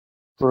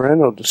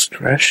Parental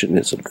discretion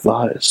is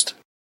advised.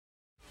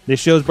 This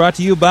show is brought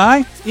to you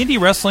by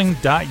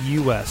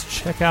IndieWrestling.us.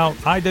 Check out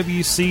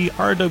IWC,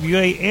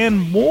 RWA,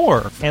 and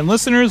more. And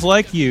listeners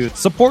like you,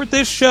 support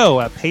this show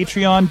at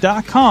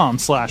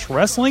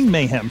Patreon.com/Wrestling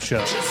Mayhem Show.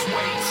 Just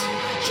wait,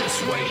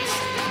 just wait,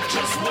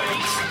 just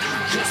wait,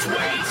 just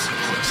wait,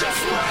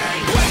 just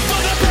wait. Wait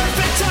for the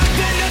perfect time,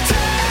 then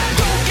attack.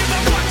 Don't give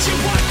up what you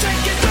want,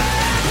 take it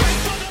back. Wait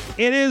for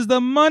the It is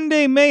the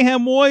Monday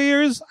Mayhem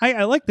Warriors.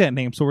 I like that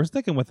name, so we're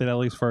sticking with it at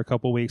least for a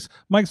couple weeks.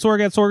 Mike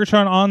Sorg at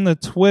Sorgatron on the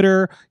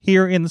Twitter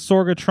here in the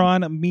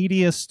Sorgatron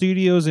Media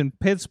Studios in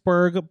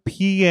Pittsburgh,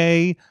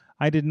 PA.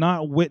 I did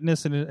not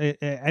witness in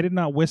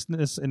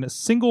a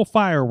single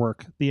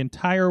firework the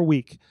entire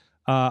week,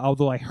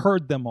 although I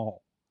heard them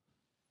all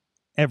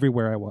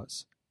everywhere I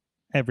was,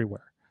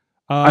 everywhere.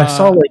 I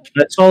saw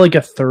like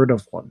a third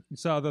of one. You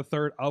saw the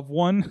third of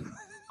one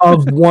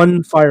of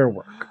one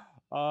firework.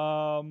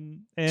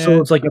 And, So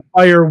it's like a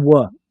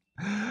firework.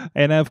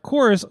 And of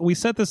course, we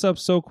set this up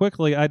so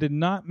quickly, I did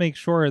not make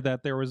sure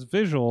that there was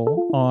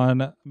visual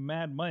on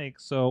Mad Mike,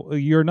 so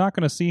you're not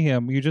going to see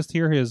him. You just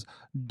hear his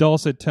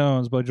dulcet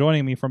tones. But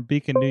joining me from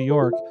Beacon, New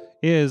York,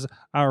 is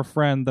our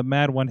friend, the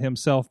Mad One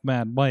himself,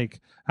 Mad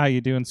Mike. How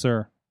you doing,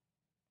 sir?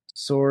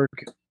 Sorg.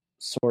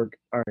 All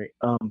right.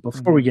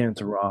 Before we get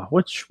into Raw,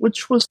 which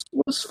was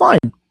fine.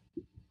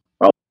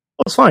 Raw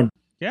was fine.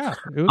 Yeah.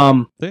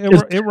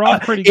 It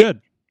rocked pretty good.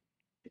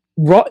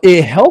 Raw,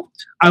 it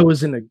helped. I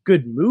was in a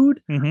good mood.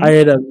 Mm-hmm. I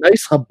had a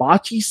nice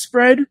hibachi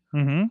spread.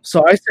 Mm-hmm.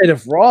 So I said,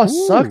 if Raw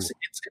sucks,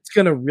 it's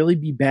gonna really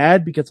be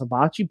bad because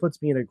hibachi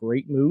puts me in a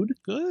great mood.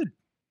 Good.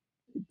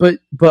 But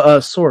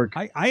Sorg,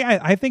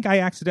 I think I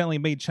accidentally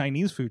made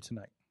Chinese food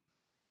tonight.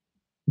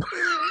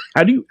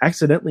 how do you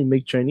accidentally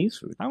make Chinese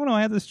food? I don't know.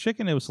 I had this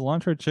chicken. It was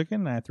cilantro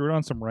chicken, and I threw it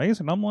on some rice,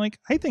 and I'm like,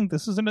 I think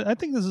this is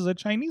a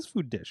Chinese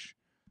food dish,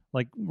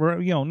 like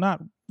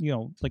not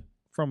like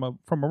from a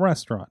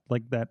restaurant,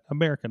 like that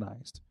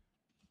Americanized.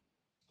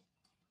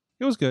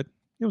 It was good.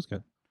 I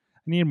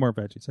needed more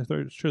veggies. I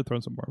should have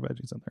thrown some more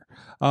veggies in there.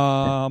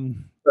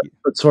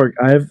 But Sorg,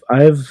 I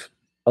have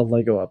a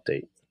Lego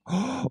update.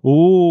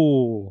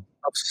 Ooh,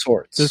 Of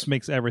sorts. this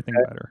makes everything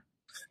better.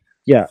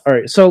 Yeah. All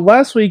right. So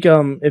last week,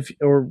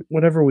 or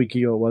whatever week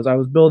ago it was, I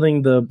was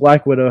building the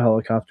Black Widow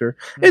helicopter.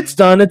 Mm-hmm. It's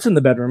done. It's in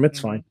the bedroom.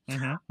 It's fine.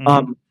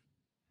 Mm-hmm.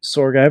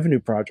 Sorg, I have a new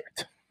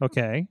project.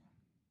 Okay.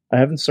 I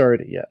haven't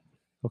started it yet.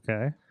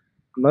 Okay. I'm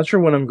not sure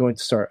when I'm going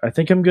to start. I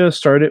think I'm going to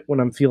start it when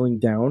I'm feeling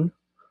down.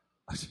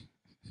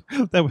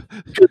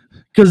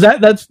 Because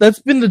that's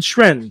been the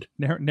trend.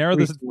 Narrow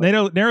this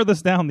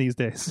down these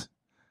days.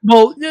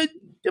 Well,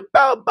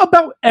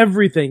 about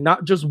everything,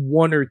 not just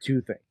one or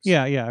two things.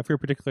 Yeah. If you're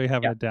particularly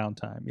having a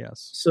downtime,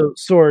 yes. So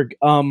Sorg,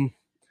 I've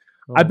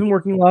been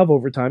working a lot of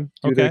overtime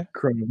due to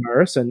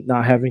coronavirus and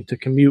not having to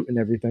commute and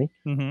everything.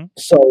 Mm-hmm.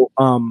 So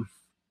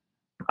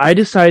I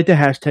decided to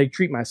hashtag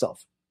treat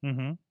myself.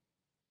 Mm-hmm.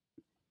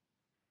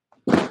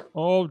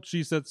 Oh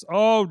jeez,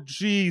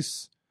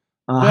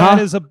 that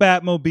is a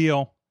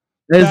Batmobile.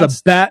 That is a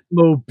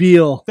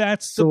Batmobile.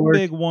 That's the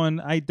big one.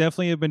 I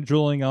definitely have been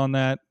drooling on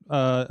that,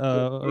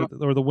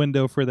 or the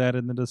window for that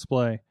in the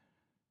display.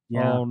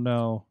 Yeah. Oh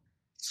no,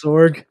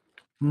 Sorg.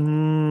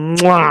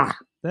 Mwah.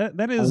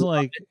 That is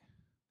like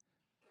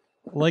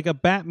a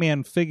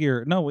Batman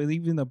figure. No,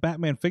 even the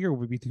Batman figure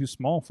would be too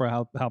small for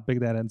how big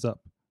that ends up.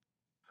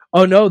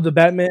 Oh no, the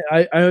Batman.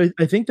 I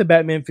think the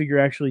Batman figure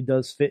actually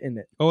does fit in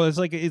it. Oh, it's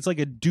like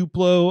a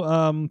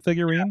Duplo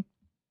figurine.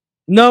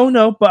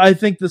 No, but I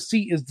think the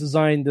seat is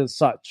designed as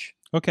such.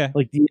 Okay,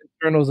 like the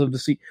internals of the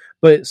seat.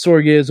 But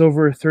Sorg is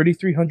over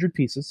 3,300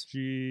 pieces.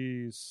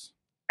 Jeez.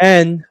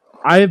 And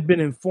I have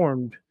been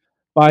informed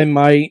by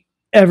my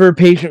ever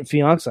patient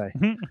fiance.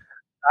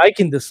 I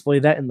can display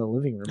that in the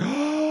living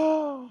room.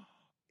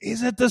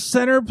 Is it the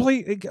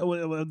centerpiece?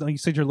 You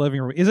said your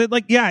living room. Is it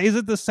is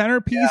it the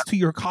centerpiece to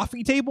your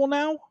coffee table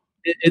now?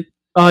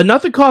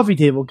 Not the coffee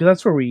table, because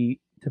that's where we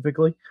eat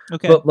typically.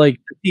 Okay. But like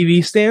the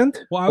TV stand.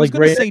 Well, I was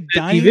going to say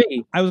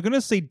dining. I was going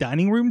to say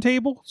dining room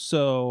table.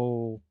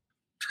 So,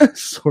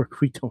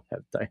 Sorg, we don't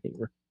have dining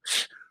room.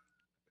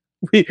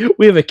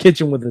 We have a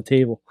kitchen with a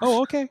table.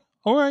 Oh, okay.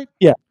 All right.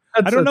 Yeah.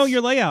 I don't know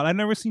your layout. I've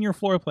never seen your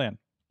floor plan.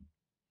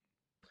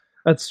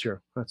 That's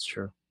true.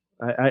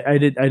 I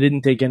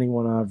didn't take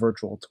anyone on a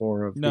virtual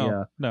tour of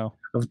the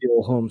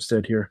old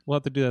homestead here. We'll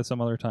have to do that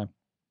some other time.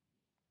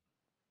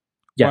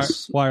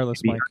 Yes, wireless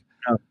mic.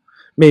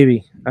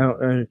 Maybe.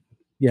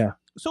 Yeah.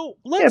 So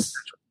let's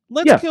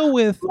go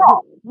with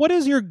what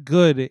is your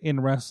good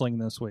in wrestling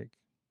this week?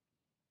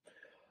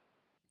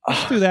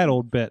 Let's do that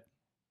old bit.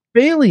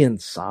 Bayley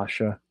and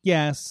Sasha.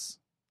 Yes,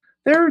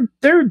 they're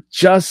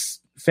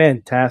just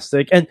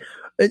fantastic, and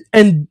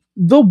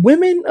the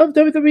women of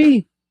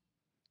WWE.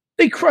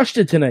 They crushed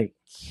it tonight.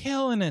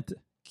 Killing it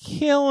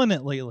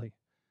lately.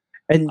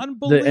 And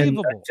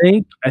unbelievable.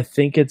 And I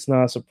think it's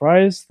not a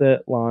surprise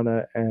that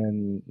Lana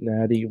and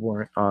Natty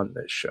weren't on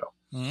this show.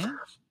 Mm-hmm.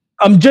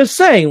 I'm just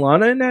saying,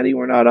 Lana and Natty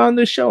were not on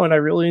this show, and I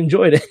really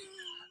enjoyed it.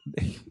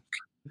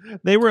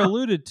 They were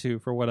alluded to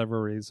for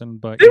whatever reason,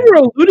 but They were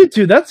alluded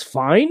to. That's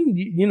fine.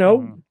 You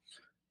know,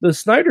 the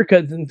Snyder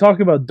Cut didn't talk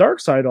about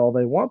Darkseid all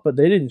they want, but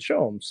they didn't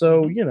show him.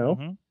 So, you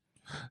know.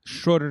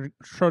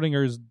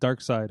 Schrodinger's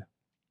dark side.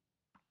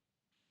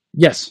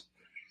 Yes.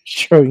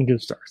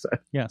 Schrodinger's Darkseid.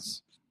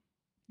 Yes.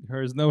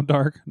 There is no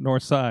dark nor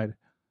side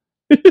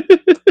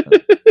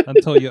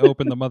until you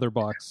open the mother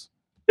box.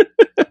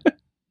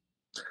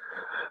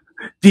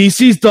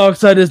 DC's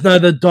Darkseid is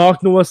neither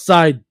dark nor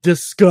side.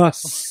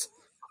 Discuss.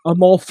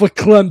 I'm all for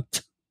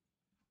Klimt.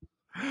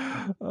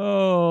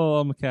 Oh,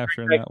 I'm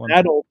capturing that one.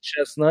 That old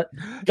chestnut.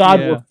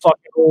 God, Yeah. we're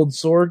fucking old,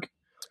 Sorg.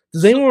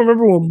 Does anyone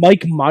remember when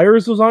Mike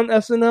Myers was on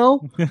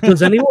SNL?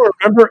 Does anyone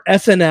remember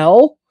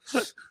SNL?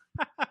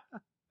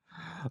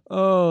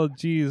 Oh,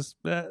 geez.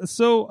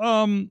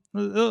 My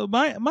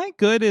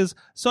good is,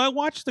 so I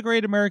watched the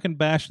Great American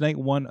Bash night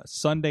one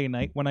Sunday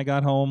night when I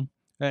got home.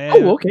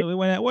 Okay. We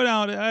went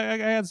out. I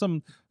had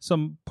some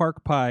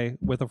park pie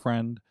with a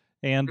friend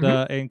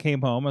and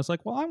came home. I was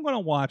like, well, I'm going to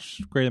watch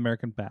Great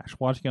American Bash.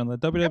 Watching it on the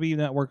WWE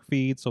Network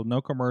feed, so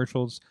no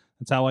commercials.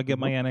 That's how I get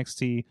my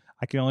NXT.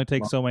 I can only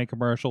take so many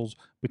commercials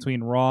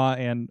between Raw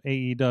and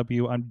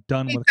AEW. I'm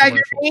done with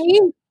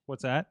commercials.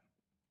 What's that?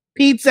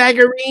 Pete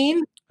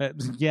Sagarine.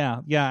 Yeah.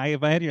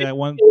 If I had you that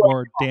one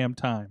more damn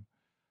time.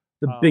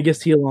 The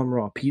biggest heel on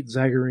Raw, Pete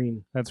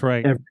Sagarine. That's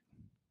right.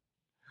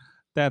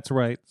 That's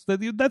right. So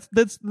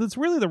that's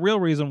really the real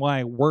reason why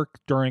I work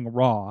during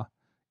Raw,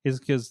 is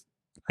because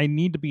I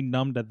need to be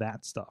numb to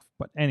that stuff.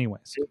 But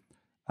anyways,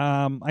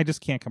 I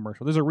just can't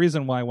commercial. There's a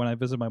reason why when I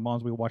visit my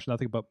mom's, we watch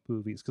nothing but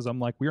movies, because I'm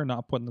like, we are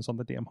not putting this on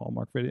the damn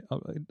Hallmark video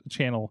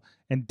channel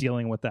and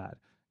dealing with that.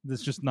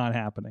 It's just not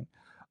happening.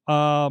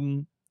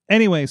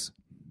 Anyways,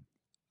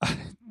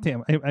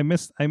 damn, I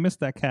missed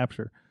that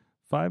capture.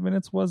 5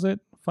 minutes, was it?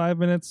 5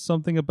 minutes,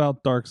 something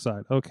about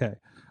Darkseid. Okay.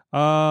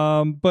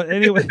 But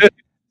anyway.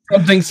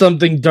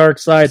 something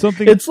Darkseid.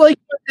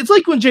 It's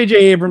like when J.J.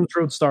 Abrams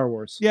wrote Star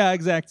Wars. Yeah,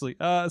 exactly.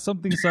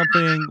 Something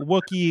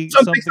Wookiee.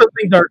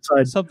 Something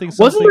Darkseid. Something.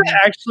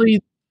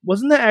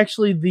 Wasn't that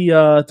actually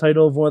the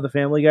title of one of the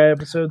Family Guy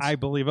episodes? I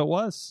believe it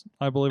was.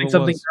 Something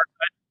Darkseid.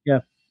 Yeah.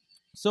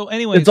 So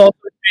anyway, it's also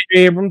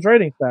J.J. Abrams'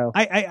 writing style.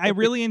 I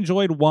really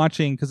enjoyed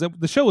watching, because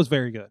the show was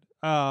very good.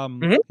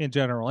 In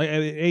general,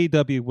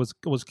 AEW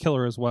was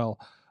killer as well.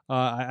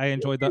 I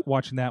enjoyed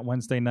watching that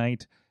Wednesday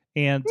night.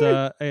 And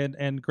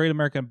Great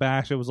American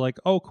Bash, it was like,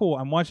 oh cool,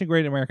 I'm watching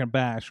Great American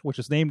Bash, which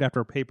is named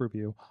after a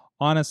pay-per-view,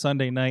 on a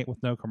Sunday night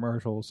with no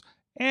commercials,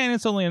 and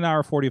it's only an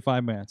hour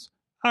 45 minutes.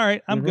 All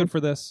right, I'm good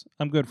for this.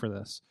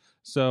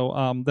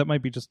 So that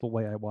might be just the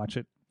way I watch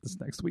it this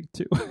next week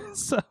too.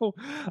 So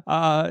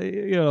that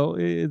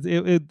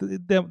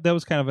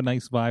was kind of a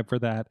nice vibe for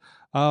that.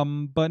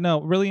 But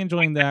no, really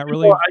enjoying that.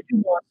 Really, I do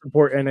want to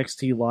support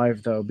NXT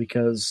live though,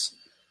 because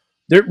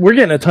we're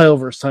getting a title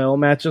versus title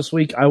match this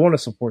week. I want to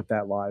support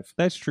that live.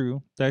 That's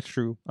true.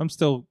 I'm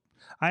still.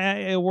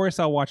 At worst,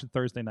 I'll watch it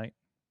Thursday night,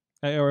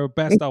 or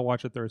best I'll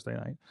watch it Thursday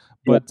night.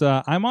 But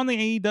I'm on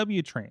the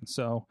AEW train,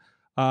 so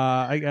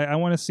I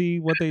want to see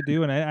what they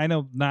do, and I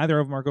know neither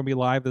of them are going to be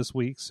live this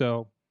week,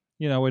 so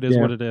it is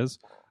what it is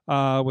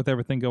with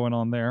everything going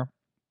on there.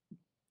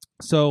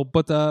 So,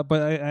 but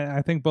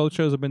I think both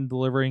shows have been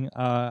delivering.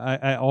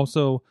 I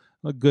also.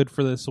 Good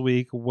for this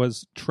week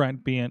was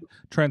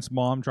Trent's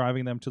mom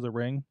driving them to the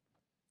ring.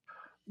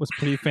 Was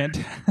pretty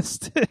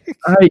fantastic.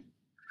 What,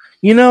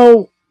 you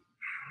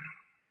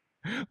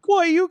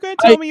gonna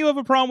tell me you have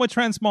a problem with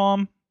Trent's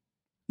mom?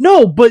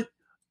 No, but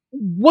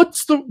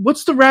what's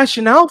the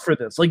rationale for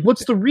this? Like,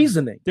 what's the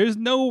reasoning? There's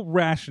no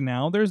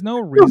rationale. There's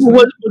no reason.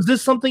 Was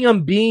this something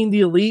on Being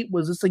the Elite?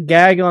 Was this a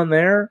gag on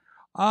there?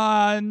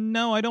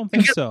 No, I don't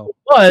think so.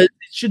 But it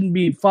shouldn't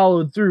be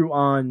followed through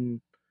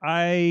on.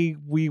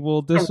 We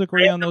will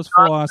disagree on those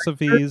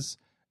philosophies.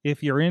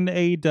 If you're into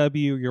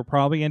AEW, you're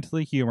probably into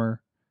the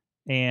humor,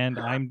 and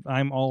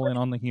I'm all in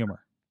on the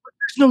humor.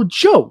 There's no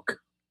joke.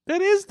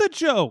 That is the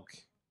joke.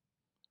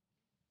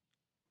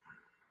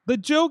 The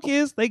joke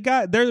is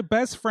they're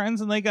best friends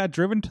and they got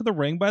driven to the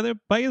ring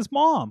by his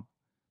mom.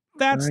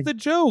 That's the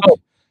joke.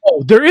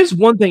 Oh, there is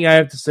one thing I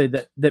have to say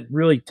that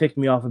really ticked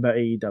me off about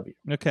AEW.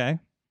 Okay.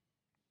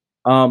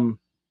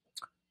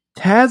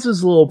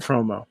 Taz's little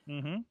promo.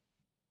 Mm-hmm.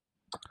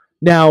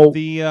 Now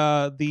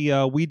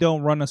the we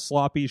don't run a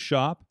sloppy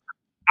shop.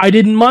 I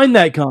didn't mind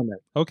that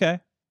comment. Okay.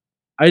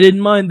 I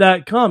didn't mind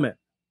that comment.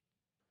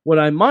 What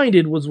I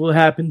minded was what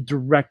happened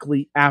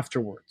directly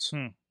afterwards.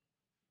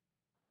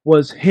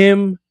 Was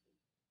him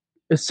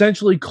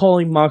essentially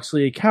calling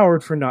Moxley a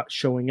coward for not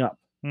showing up.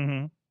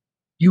 Mm-hmm.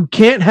 You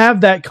can't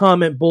have that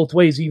comment both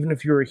ways, even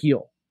if you're a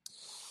heel.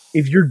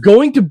 If you're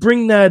going to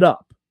bring that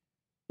up,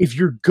 if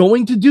you're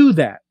going to do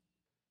that,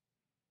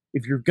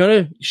 if you're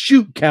going to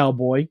shoot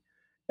Cowboy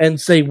and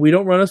say, we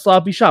don't run a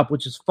sloppy shop,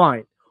 which is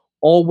fine,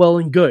 all well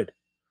and good,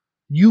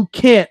 you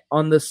can't,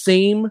 on the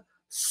same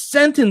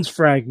sentence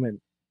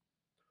fragment,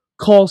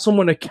 call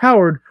someone a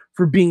coward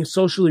for being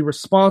socially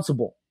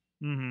responsible.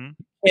 Mm-hmm.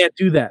 You can't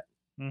do that.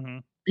 Mm-hmm.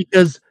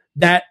 Because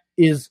that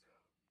is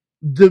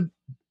the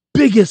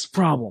biggest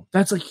problem.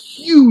 That's a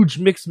huge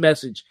mixed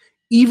message.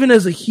 Even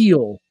as a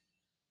heel,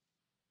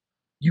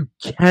 you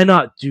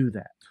cannot do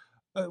that.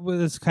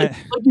 Well, it's kind of,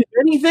 Like,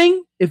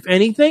 if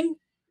anything,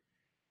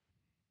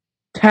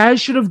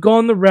 Taz should have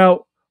gone the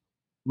route,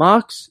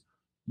 Mox,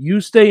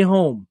 you stay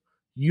home.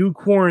 You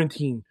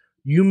quarantine.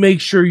 You make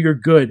sure you're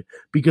good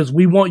because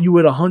we want you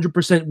at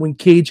 100% when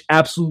Cage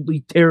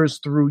absolutely tears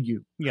through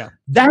you. yeah.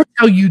 That's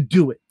how you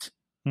do it.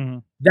 hmm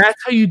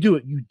That's how you do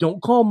it. You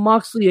don't call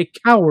Moxley a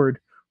coward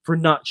for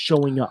not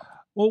showing up.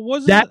 Well,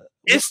 wasn't That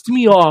pissed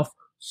me off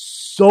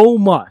so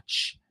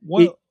much.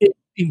 what It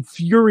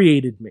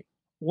infuriated me.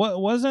 what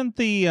wasn't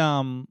the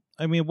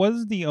I mean,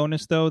 wasn't the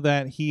onus though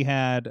that he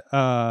had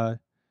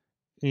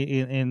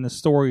in the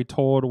story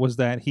told was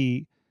that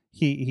he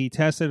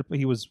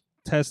was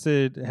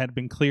tested, had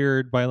been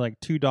cleared by like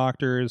 2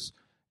 doctors,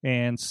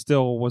 and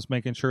still was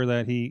making sure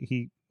that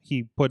he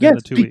put in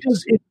the 2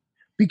 weeks.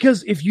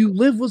 Because if you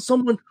live with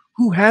someone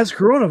who has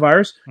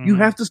coronavirus, you Mhm.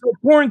 have to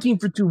self-quarantine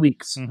for 2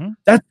 weeks. Mhm.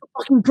 That's the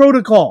fucking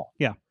protocol.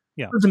 Yeah.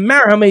 It doesn't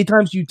matter how many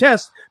times you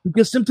test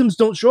because symptoms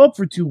don't show up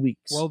for 2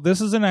 weeks. Well,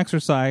 this is an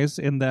exercise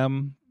in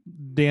them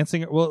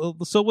dancing. Well,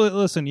 so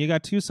listen, you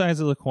got 2 sides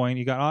of the coin.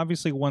 You got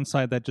obviously one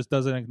side that just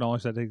doesn't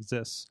acknowledge that it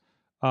exists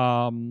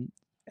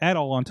at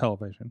all on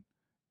television,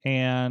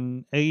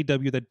 and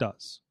AEW that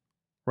does,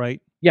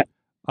 right? Yeah.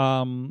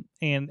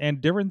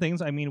 And different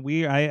things. I mean,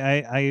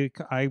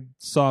 I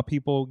saw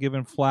people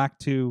giving flack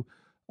to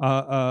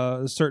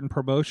certain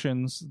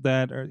promotions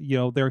that are,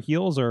 their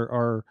heels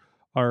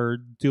are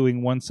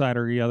doing one side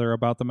or the other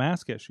about the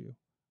mask issue,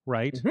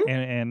 right?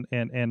 Mhm.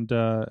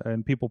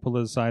 And people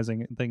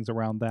politicizing things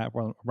around that,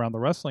 around the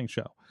wrestling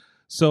show.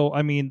 So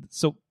I mean,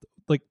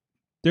 like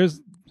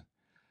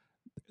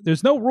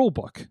there's no rule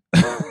book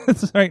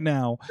right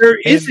now. There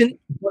isn't,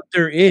 but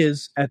there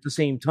is at the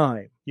same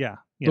time. Yeah.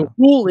 The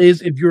rule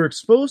is if you're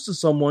exposed to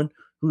someone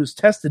who is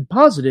tested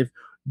positive,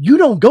 you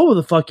don't go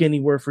the fuck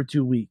anywhere for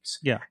 2 weeks.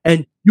 Yeah.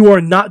 And you are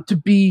not to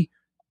be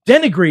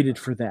denigrated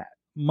for that.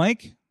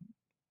 Mike,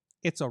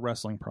 it's a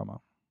wrestling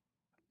promo.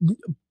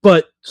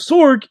 But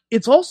Sorg,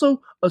 it's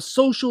also a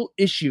social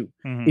issue.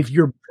 Mhm. If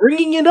you're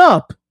bringing it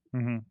up,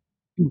 Mhm.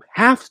 you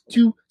have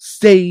to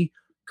stay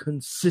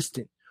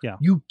consistent. Yeah.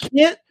 You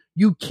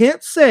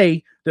can't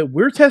say that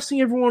we're testing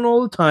everyone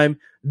all the time.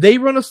 They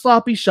run a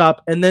sloppy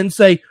shop and then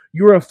say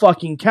you're a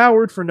fucking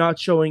coward for not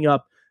showing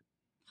up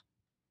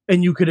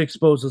and you could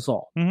expose us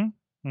all. Mhm.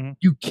 Mhm.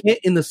 You can't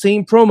in the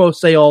same promo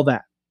say all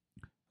that.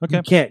 Okay.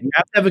 You can't. You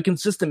have to have a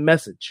consistent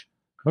message.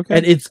 Okay.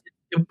 And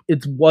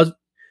it was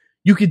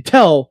you could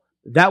tell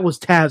that was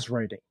Taz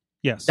writing.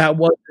 yes. That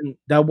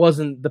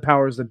wasn't the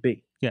powers that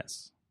be.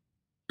 yes.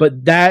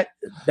 But that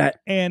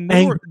And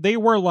Ang- they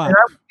were live.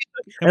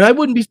 and I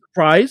wouldn't be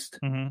surprised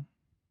Mhm.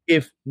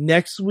 if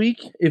this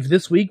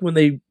week when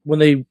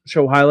they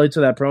show highlights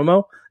of that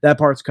promo, that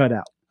part's cut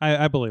out.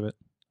 I believe it.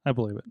 I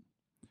believe it.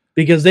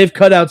 Because they've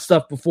cut out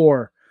stuff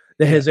before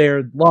that has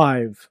aired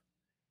live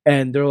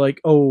and they're like,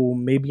 "Oh,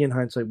 maybe in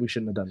hindsight we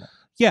shouldn't have done that."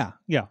 Yeah,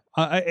 yeah.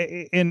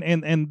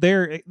 And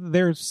they're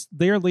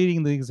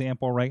leading the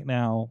example right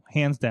now,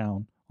 hands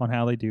down, on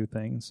how they do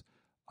things.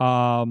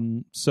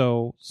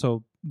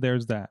 So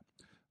there's that.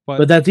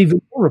 But that's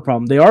even more of a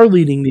problem. They are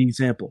leading the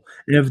example.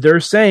 And if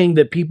they're saying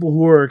that people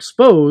who are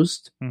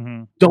exposed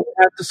Mhm. don't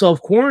have to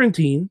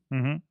self-quarantine,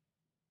 Mhm.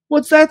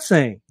 what's that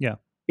saying? Yeah.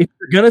 If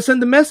you're going to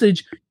send a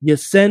message, you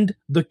send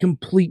the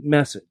complete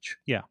message.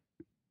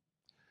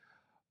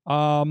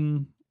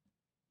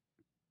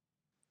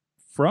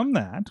 From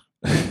that,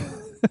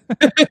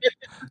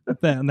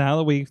 now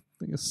that we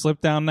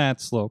slipped down that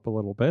slope a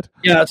little bit,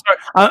 Yeah, sorry.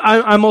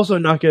 I'm also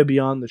not going to be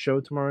on the show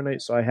tomorrow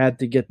night, so I had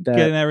to get that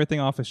getting everything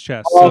off his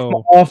chest.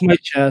 off my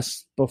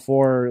chest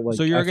before.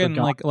 So you're I getting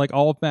forgot. like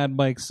all of Mad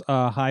Mike's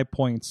high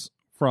points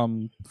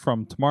from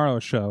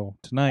tomorrow's show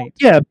tonight.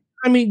 Yeah,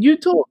 I mean, you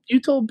told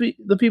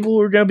the people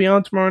who are going to be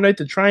on tomorrow night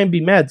to try and be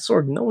mad.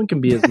 Sorg, no one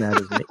can be as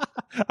mad as me.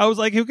 I was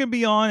like, who can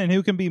be on and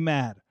who can be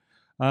mad?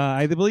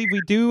 I believe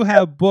we do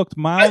have booked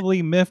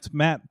mildly miffed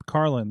Matt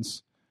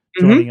Carlins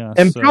joining us.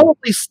 And so-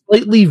 probably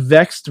slightly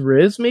vexed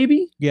Riz,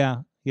 maybe.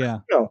 yeah.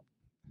 No.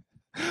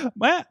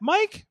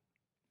 Mike,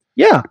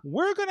 Yeah.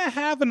 we're gonna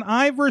have an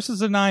eye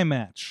versus an eye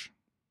match.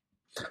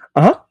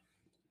 Uh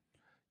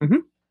huh.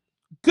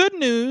 Good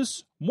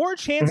news, more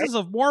chances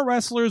of more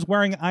wrestlers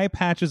wearing eye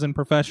patches in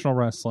professional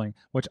wrestling,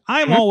 which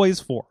I'm always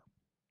for.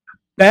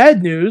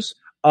 Bad news.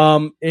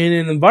 In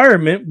an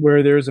environment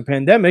where there's a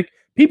pandemic,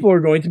 people are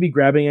going to be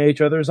grabbing at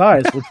each other's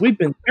eyes, which we've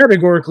been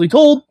categorically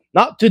told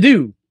not to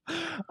do.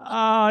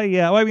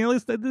 Yeah. Well, I mean, at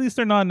least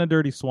they're not in a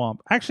dirty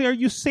swamp. Actually, are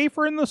you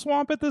safer in the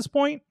swamp at this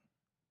point?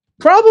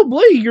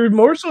 Probably you're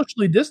more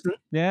socially distant.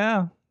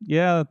 Yeah,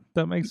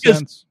 that makes Because-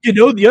 sense. You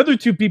know, the other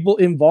two people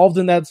involved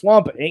in that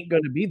swamp ain't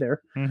going to be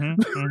there.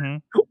 Mm-hmm.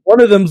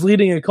 One of them's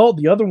leading a cult.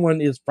 The other one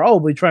is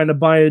probably trying to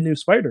buy a new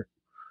spider.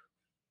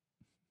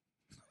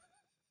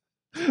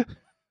 Okay.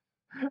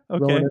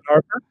 Rowan and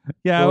Harper.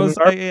 Yeah, Rowan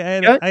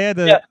and I had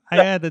to. Yeah.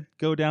 I had to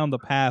go down the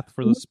path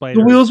for the spider.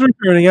 The wheels were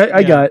turning.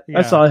 I got it. I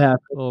yeah. saw it happen.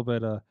 A little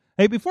bit.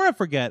 Hey, before I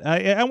forget,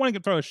 I want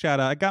to throw a shout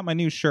out. I got my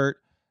new shirt.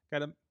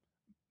 Got a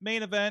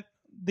main event.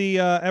 The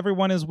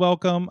everyone is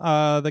welcome.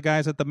 The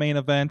guys at the main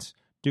event,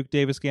 Duke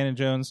Davis, Gannon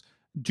Jones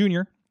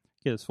Jr.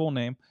 Get his full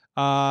name.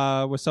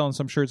 Was selling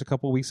some shirts a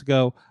couple weeks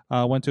ago.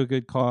 Went to a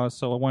good cause,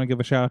 so I want to give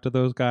a shout out to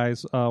those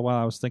guys. While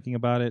I was thinking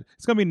about it,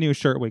 it's gonna be a new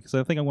shirt week, so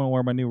I think I'm gonna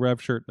wear my new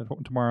Rev shirt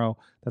tomorrow.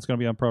 That's gonna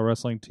be on Pro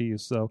Wrestling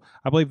Tees. So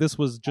I believe this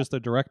was just a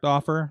direct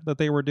offer that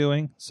they were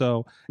doing.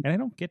 So, and I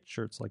don't get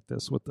shirts like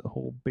this with the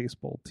whole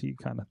baseball tee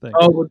kind of thing.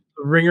 Oh, with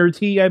the ringer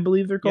tee, I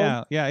believe they're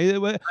called. Yeah.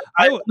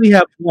 I only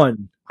have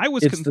one. I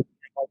was. It's the CM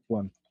Punk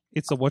one.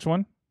 It's the which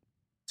one?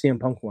 CM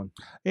Punk one.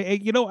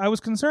 I was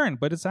concerned,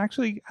 but it's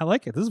actually I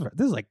like it. This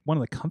is like one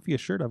of the comfiest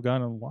shirt I've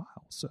gotten in a while.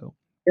 So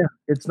Yeah,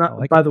 it's not.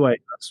 like By the way,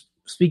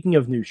 speaking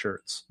of new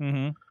shirts,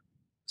 mm-hmm.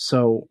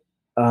 so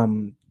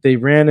they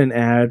ran an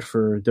ad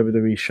for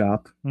WWE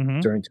Shop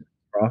Mm-hmm. during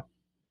Raw.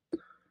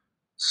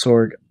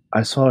 Sorg,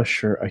 I saw a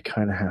shirt I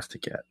kind of have to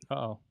get.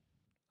 Uh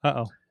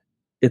oh.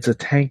 It's a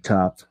tank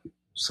top,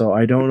 so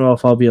I don't know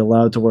if I'll be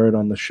allowed to wear it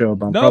on the show.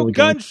 But I'm No probably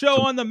gun going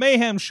show on the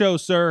Mayhem show,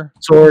 sir.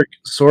 Sorg.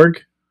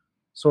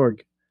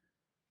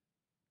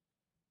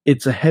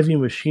 It's a heavy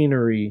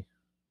machinery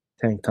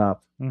tank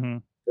top Mm-hmm.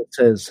 that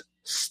says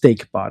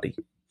steak body.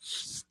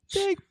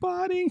 Steak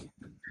body.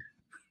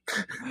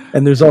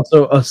 And there's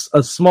also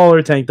a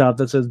smaller tank top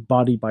that says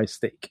body by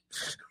steak.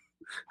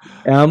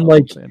 And I'm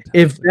like, Fantastic.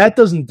 if that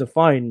doesn't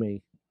define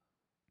me,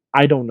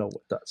 I don't know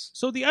what does.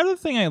 So the other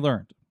thing I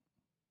learned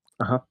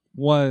Uh-huh.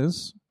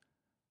 was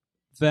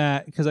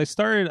that because I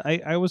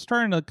was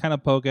starting to kind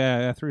of poke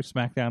at. I threw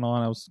SmackDown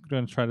on. I was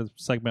going to try to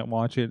segment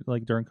watch it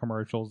like during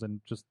commercials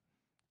and just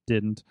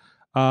didn't.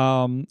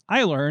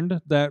 I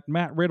learned that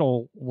Matt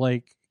Riddle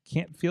like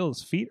can't feel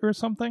his feet or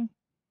something.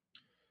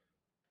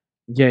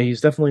 Yeah, he's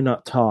definitely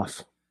not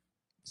Toph.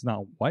 It's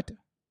not what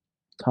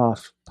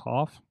Toph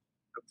Toph.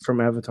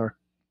 from Avatar.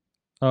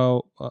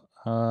 Oh,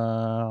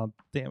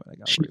 damn it! I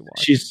got to rewatch.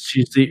 She's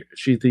the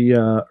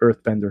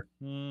Earthbender.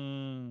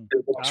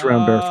 That walks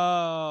around barefoot.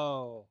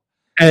 Oh,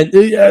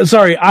 And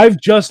sorry, I've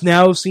just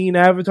now seen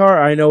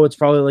Avatar. I know it's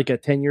probably like a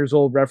 10 years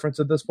old reference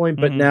at this point,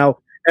 but Mhm. now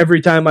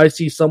every time I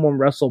see someone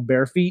wrestle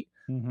bare feet,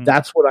 Mhm.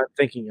 that's what I'm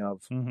thinking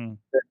of. Mhm.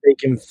 That they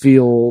can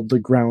feel the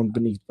ground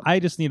beneath them. I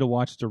just need to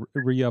watch to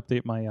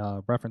re-update my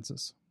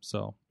references.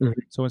 So, Mhm.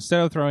 so instead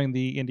of throwing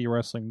the indie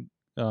wrestling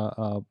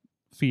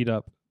feed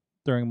up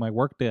during my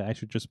workday, I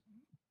should just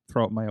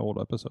throw up my old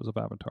episodes of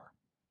Avatar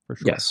for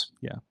sure. Yes.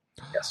 Yeah.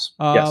 Yes.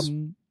 Yes.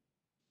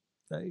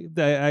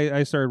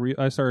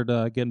 I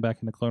started getting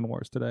back into Clone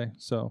Wars today.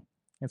 So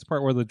it's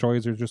part where the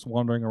droids are just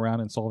wandering around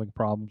and solving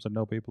problems, and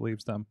nobody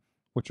believes them,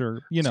 which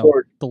are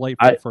Sorg,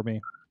 delightful for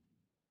me.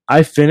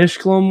 I finished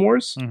Clone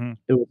Wars. Mm-hmm.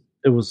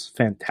 It was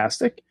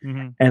fantastic,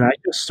 Mm-hmm. and I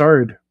just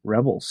started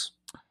Rebels.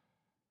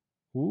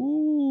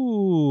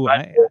 Ooh,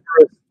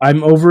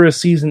 I'm over a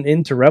season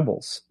into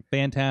Rebels.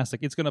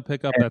 fantastic! It's going to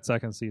pick up And that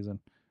second season.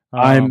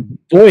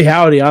 Boy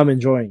howdy, I'm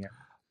enjoying it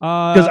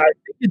because Uh, I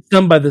think it's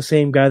done by the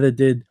same guy that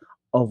did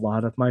a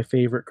lot of my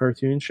favorite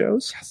cartoon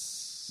shows.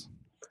 yes.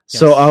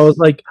 So Yes. I was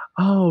like,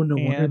 oh no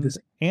wonder And this.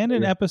 an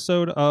Yeah.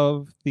 episode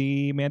of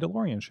the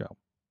Mandalorian show.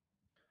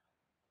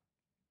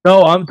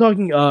 No, I'm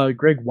talking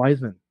Greg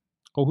Wiseman.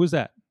 Oh, who's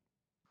that?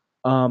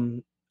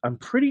 I'm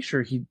pretty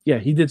sure he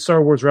did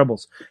Star Wars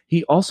Rebels.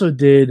 He also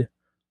did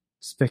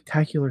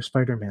Spectacular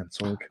Spider-Man,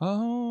 Sorg.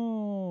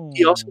 Oh,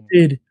 He also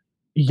did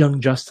Young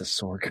Justice,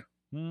 Sorg.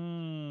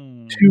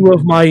 Hmm. Two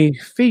of my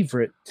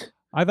favorite.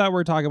 I thought we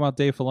were talking about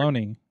Dave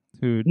Filoni.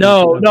 Who?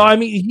 No, did- I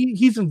mean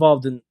he's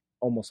involved in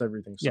almost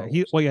everything. Yeah,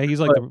 Star Wars. he's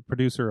like the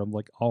producer of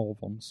like all of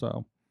them.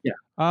 So Yeah.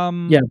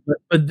 yeah,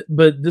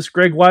 but this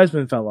Greg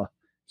Wiseman fella,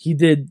 he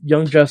did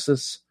Young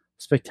Justice,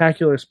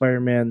 Spectacular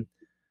Spider-Man,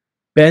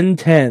 Ben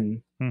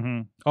 10,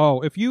 Mm-hmm.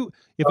 Oh, if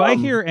I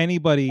hear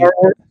anybody,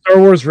 Star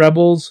Wars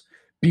Rebels,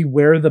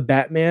 Beware the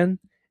Batman,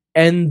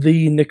 and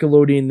the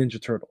Nickelodeon Ninja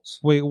Turtles.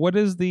 wait, what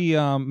is the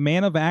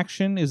Man of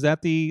Action? Is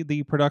that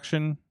the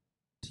production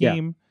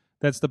team?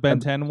 That's the Ben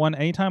 10 one.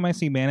 Anytime I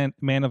see Man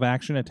of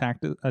Action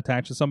attached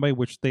to somebody,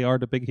 which they are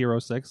to Big Hero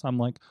 6, I'm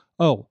like,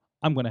 oh,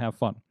 I'm going to have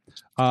fun.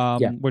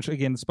 Which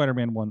again, the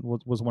Spider-Man one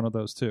was one of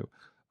those too.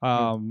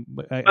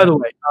 But By the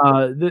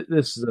way,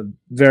 this is a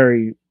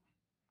very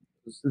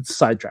it's a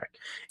sidetrack.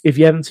 If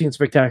you haven't seen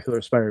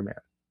Spectacular Spider-Man,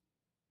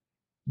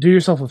 do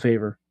yourself a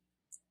favor,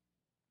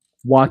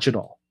 watch it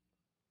all.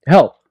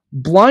 Hell,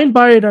 blind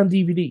buy it on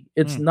DVD.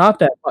 It's not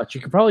that much.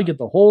 You could probably get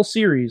the whole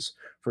series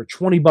for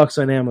 $20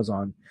 on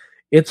Amazon.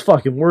 It's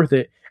fucking worth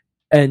it.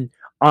 And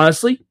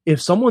honestly,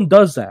 if someone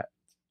does that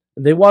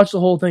and they watch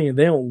the whole thing and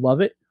they don't love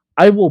it,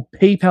 I will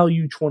PayPal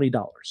you $20.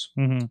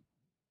 Mhm.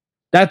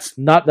 That's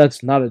not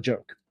a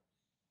joke.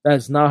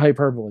 That's not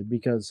hyperbole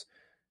because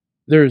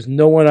there is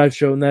no one I've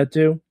shown that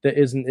to that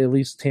isn't at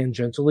least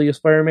tangentially a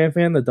Spider-Man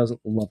fan that doesn't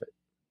love it.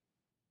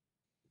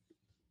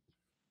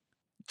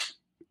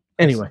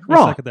 Anyway, I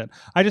Raw. suck at that.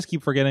 I just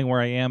keep forgetting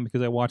where I am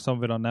because I watched some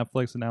of it on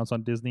Netflix and now it's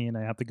on Disney, and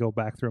I have to go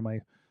back through my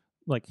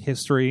like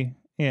history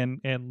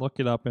and look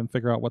it up and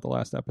figure out what the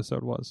last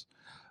episode was.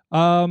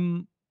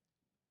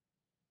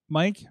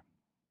 Mike,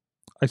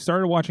 I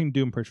started watching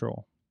Doom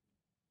Patrol.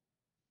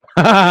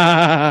 and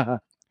I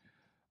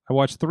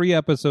watched 3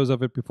 episodes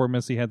of it before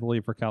Missy had to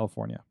leave for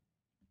California.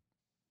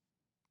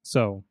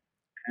 So,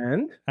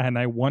 and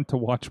I want to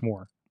watch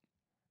more.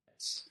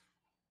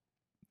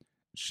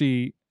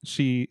 She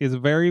is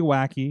very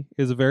wacky,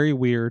 is very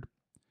weird.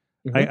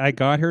 I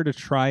got her to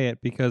try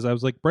it because I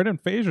was like, Brendan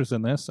Fraser's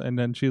in this, and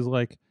then she's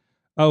like,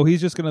 oh,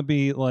 he's just gonna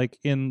be like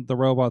in the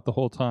robot the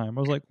whole time.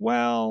 I was like,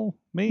 well,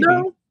 maybe.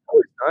 No,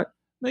 he's not.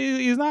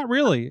 He's not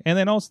really. And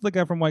then also the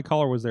guy from White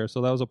Collar was there,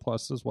 so that was a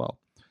plus as well.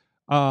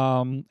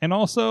 And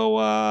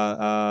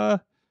also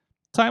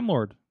Time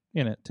Lord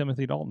in it,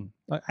 Timothy Dalton.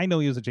 I know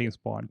he was a James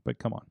Bond, but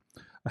come on.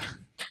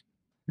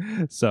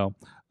 So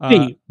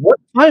Wait, what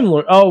Time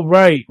Lord? Oh,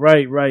 right.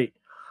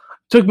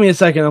 Took me a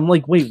second. I'm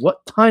like, wait,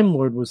 what Time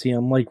Lord was he?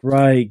 I'm like,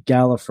 right,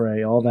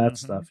 Gallifrey, all that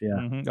stuff.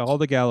 Yeah, all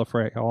the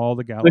Gallifrey.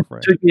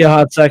 Took me a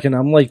hot second.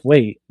 I'm like,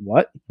 wait,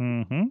 what?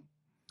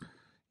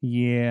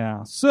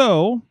 Yeah.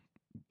 So,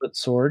 but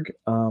Sorg,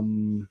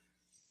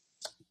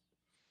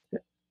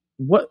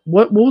 what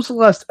was the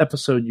last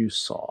episode you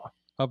saw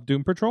of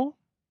Doom Patrol?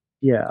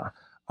 Yeah.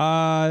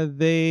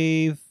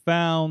 They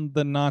found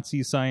the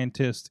Nazi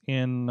scientist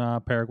in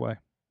Paraguay.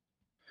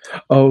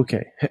 Oh,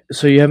 okay.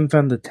 So you haven't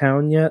found the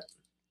town yet?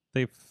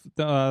 They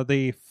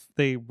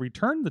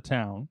returned the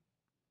town.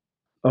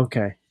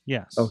 Okay.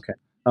 Yes. Okay.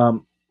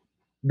 All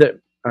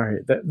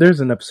right. There's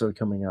an episode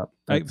coming up.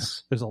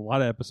 There's a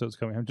lot of episodes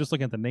coming. I'm just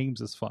looking at the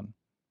names. Is fun.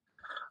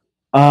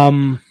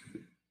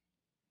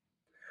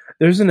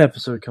 There's an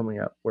episode coming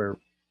up where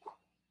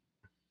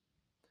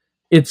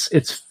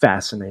it's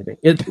fascinating.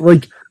 It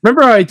like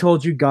remember how I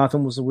told you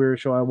Gotham was the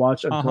weirdest show I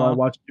watched until I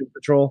watched Doom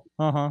Patrol.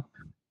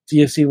 Do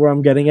you see where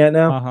I'm getting at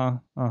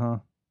now?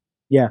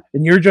 Yeah,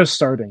 and you're just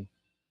starting.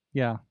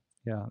 Yeah.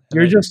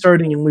 You're just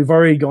starting, and we've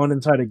already gone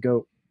inside a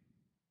goat.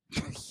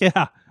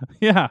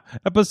 Yeah.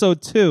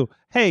 Episode 2.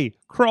 Hey,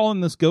 crawl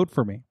in this goat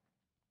for me.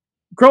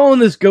 Crawl in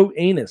this goat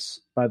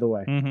anus, by the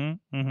way.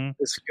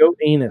 This goat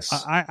anus.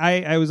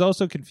 I was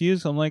also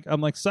confused. I'm like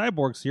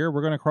Cyborg's here.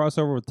 We're going to cross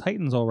over with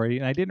Titans already,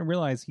 and I didn't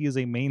realize he is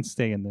a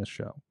mainstay in this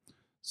show.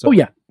 So,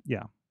 yeah.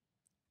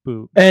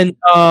 Boo. And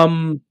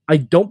I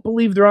don't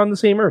believe they're on the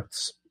same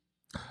Earths.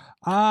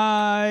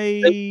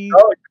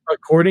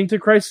 According to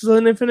Crisis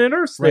on Infinite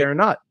Earths, they are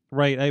not.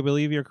 Right, I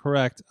believe you're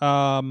correct.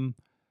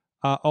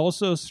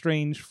 Also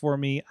strange for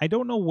me, I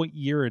don't know what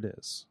year it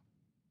is.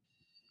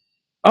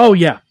 Oh,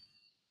 yeah.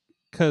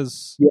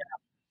 Because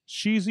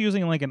she's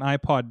using like an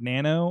iPod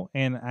Nano,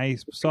 and I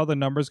saw the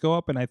numbers go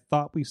up, and I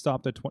thought we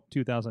stopped at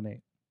 2008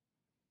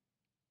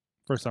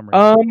 for some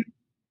reason.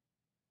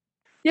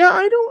 Yeah,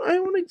 I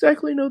don't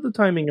exactly know the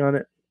timing on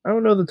it. I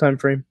don't know the time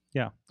frame.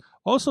 Yeah.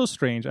 Also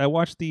strange, I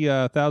watched the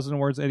 1,000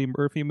 Words Eddie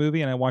Murphy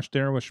movie, and I watched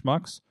Dinner with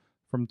Schmucks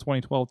from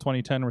 2012,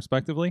 2010,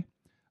 respectively.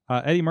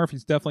 Eddie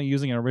Murphy's definitely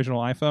using an original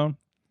iPhone.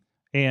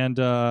 And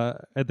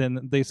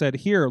then they said,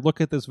 here,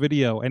 look at this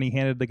video. And he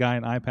handed the guy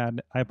an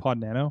iPod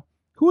Nano.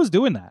 Who is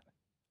doing that?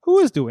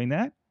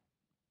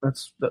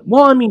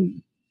 Well, I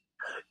mean,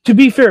 to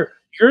be fair,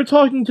 you're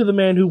talking to the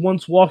man who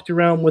once walked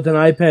around with an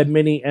iPad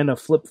mini and a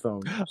flip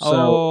phone.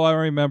 So, I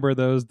remember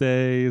those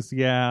days.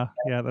 Yeah,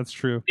 that's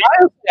true.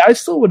 I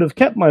still would have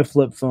kept my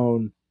flip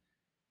phone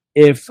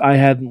if I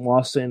hadn't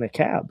lost it in a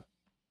cab.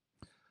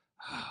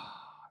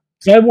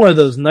 I had one of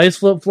those nice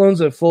flip phones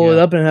that folded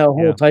up and had a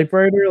whole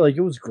typewriter. Like,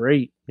 it was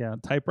great. Yeah,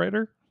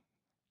 typewriter?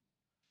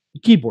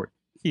 Keyboard.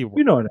 You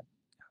know what?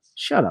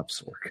 Shut up,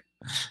 Sorg.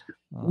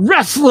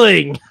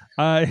 Wrestling!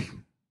 I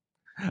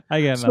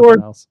got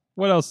nothing else.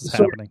 What else is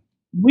happening?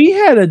 We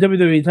had a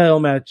WWE title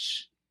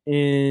match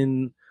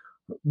in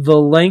the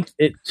length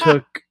it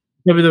took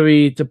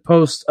WWE to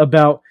post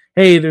about,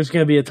 hey, there's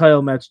going to be a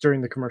title match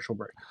during the commercial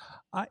break.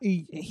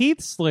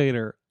 Heath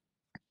Slater.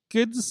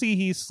 Good to see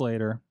Heath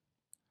Slater.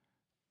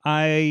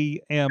 I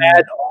am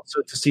glad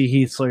also to see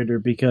Heath Slater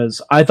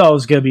because I thought it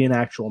was going to be an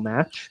actual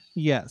match.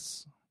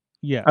 Yes.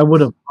 Yeah. I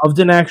would have loved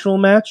an actual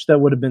match. That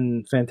would have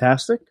been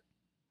fantastic.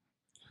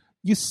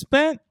 You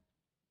spent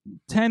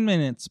 10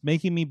 minutes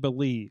making me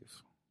believe,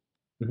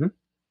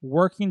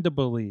 working to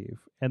believe,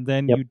 and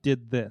then you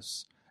did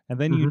this. And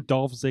then you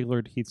Dolph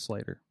Ziggler'd Heath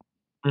Slater.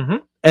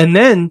 And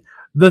then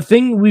the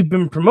thing we've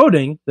been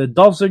promoting that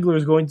Dolph Ziggler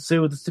is going to say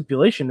with the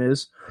stipulation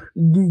is,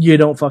 you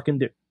don't fucking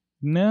do.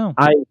 No.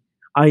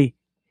 I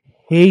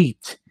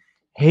hate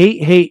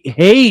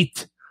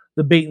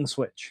the bait and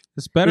switch.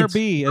 This better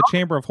be a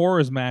Chamber of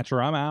Horrors match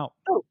or I'm out.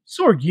 No,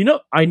 Sorg,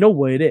 I know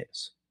what it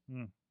is.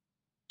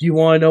 Do you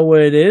want to know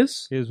what it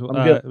is? Am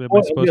I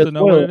supposed to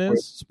know what it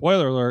is?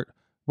 Spoiler alert.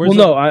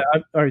 All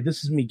right,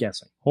 this is me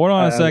guessing. Hold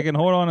on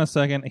a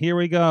second. Here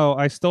we go.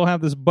 I still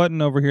have this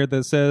button over here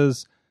that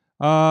says,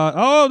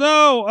 oh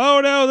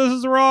no, this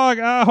is wrong.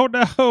 Oh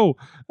no.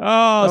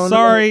 Oh,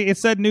 sorry. No. It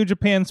said New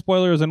Japan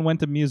spoilers and went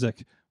to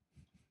music.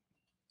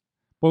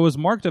 But it was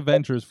marked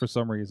Avengers for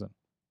some reason.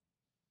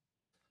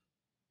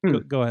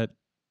 Go ahead.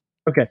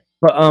 Okay.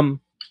 But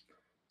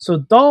so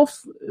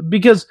Dolph,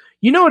 because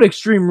at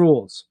Extreme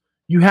Rules,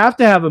 you have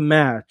to have a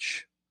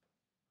match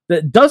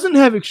that doesn't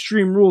have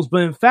Extreme Rules,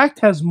 but in fact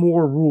has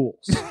more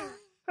rules.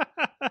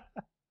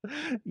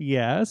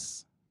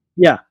 Yes.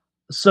 Yeah.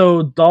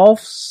 So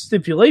Dolph's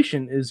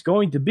stipulation is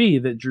going to be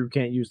that Drew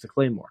can't use the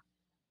Claymore.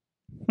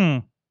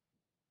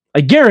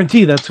 I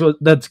guarantee that's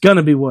going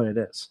to be what it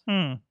is.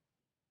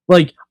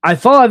 Like, I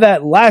thought of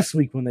that last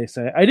week when they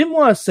said it. I didn't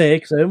want to say it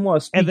because I didn't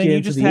want to speak And then it you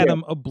into just the had air.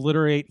 him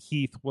obliterate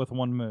Heath with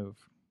one move.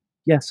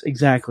 Yes,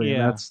 exactly.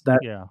 Yeah. That's that.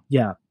 Yeah.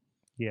 Yeah.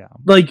 Yeah.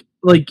 Like,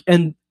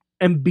 and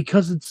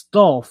because it's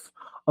Dolph,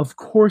 of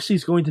course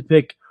he's going to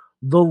pick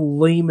the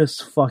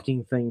lamest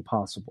fucking thing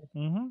possible.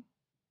 Mm-hmm.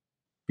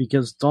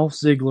 Because Dolph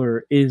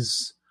Ziggler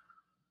is,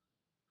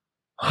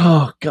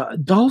 oh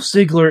god, Dolph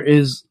Ziggler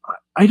is.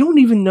 I don't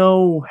even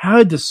know how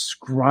to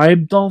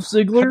describe Dolph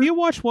Ziggler. Have you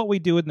watched What We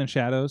Do in the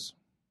Shadows?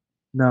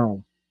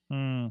 No,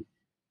 Hmm.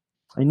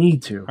 I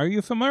need to. Are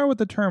you familiar with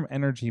the term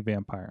energy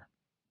vampire?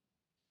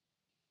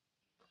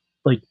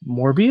 Like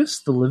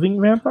Morbius, the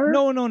living vampire?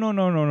 No.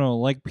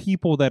 Like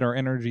people that are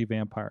energy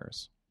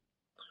vampires.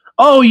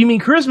 Oh, you mean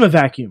charisma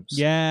vacuums?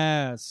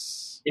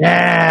 Yes.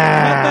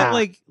 Yeah. Not that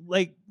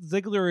like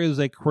Ziggler is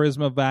a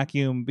charisma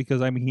vacuum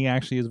because I mean he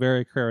actually is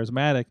very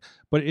charismatic,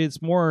 but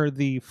it's more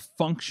the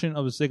function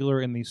of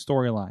Ziggler in these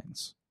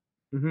storylines,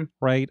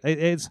 right?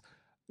 It's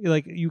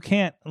like you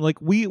can't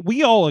like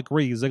we all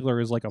agree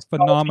Ziggler is like a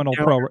phenomenal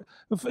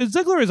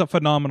Ziggler is a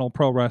phenomenal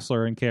pro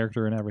wrestler and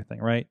character and everything,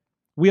 right?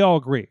 We all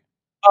agree.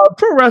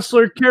 Pro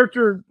wrestler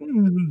character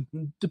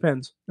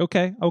depends.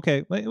 Okay.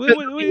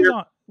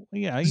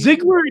 Yeah.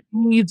 Ziggler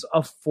needs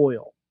a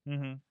foil.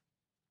 Mm-hmm.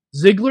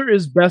 Ziggler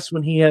is best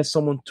when he has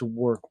someone to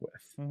work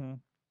with.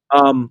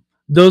 Mm-hmm.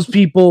 Those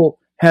people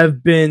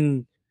have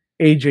been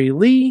AJ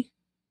Lee,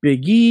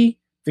 Big E,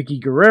 Vicky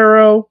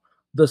Guerrero,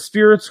 the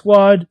Spirit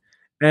Squad,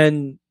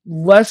 and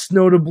less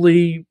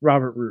notably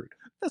Robert Roode.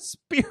 The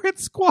Spirit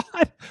Squad?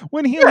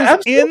 When he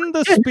was in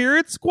the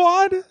Spirit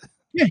Squad?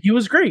 Yeah, he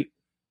was great.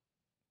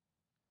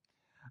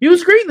 He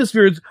was great in the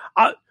Spirit.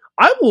 I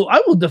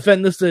will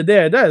defend this to the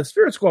day. The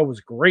Spirit Squad was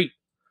great.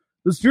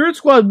 The Spirit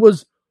Squad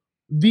was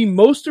the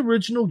most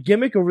original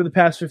gimmick over the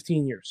past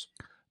 15 years.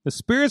 The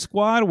Spirit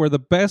Squad were the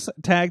best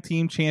tag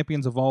team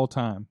champions of all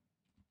time.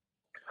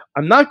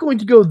 I'm not going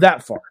to go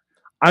that far.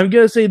 I'm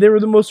going to say they were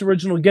the most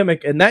original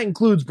gimmick, and that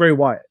includes Bray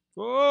Wyatt.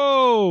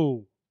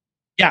 Whoa!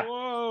 Yeah,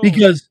 Whoa.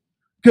 because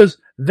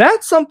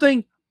that's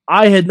something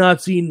I had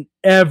not seen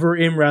ever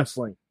in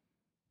wrestling.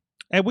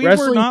 And we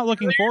were not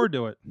looking forward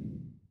to it.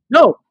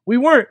 No, we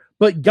weren't.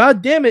 But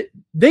god damn it,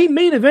 they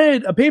main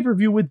evented a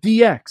pay-per-view with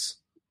DX.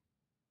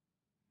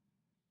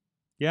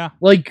 Yeah.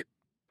 Like,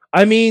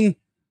 I mean,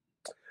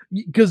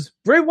 because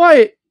Bray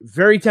Wyatt,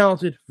 very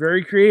talented,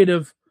 very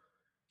creative.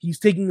 He's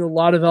taking a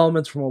lot of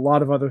elements from a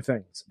lot of other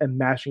things and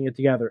mashing it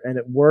together, and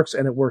it works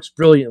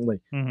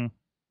brilliantly. Mm-hmm.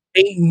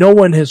 Ain't no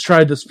one has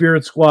tried the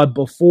Spirit Squad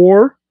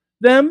before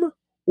them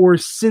or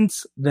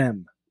since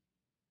them.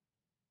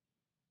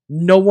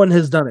 No one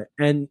has done it,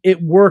 and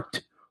it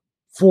worked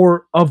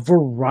for a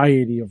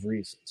variety of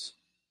reasons.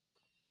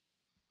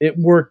 It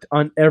worked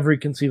on every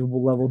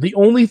conceivable level. The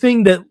only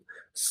thing that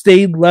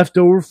stayed left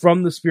over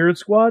from the Spirit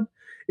Squad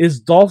is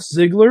Dolph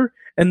Ziggler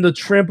and the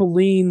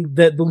trampoline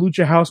that the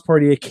Lucha House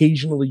Party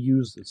occasionally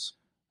uses.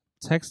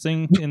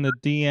 Texting in the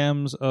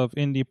DMs of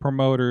indie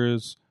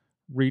promoters,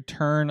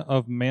 return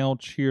of male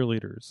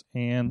cheerleaders,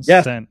 and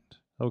sent.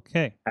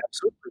 Okay.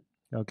 Absolutely.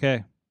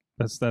 Okay.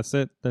 That's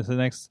it. That's the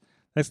next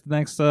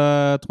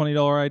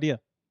 $20 idea.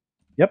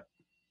 Yep.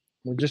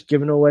 We're just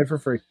giving it away for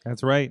free.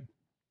 That's right.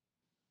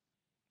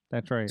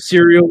 That's right.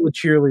 Cereal with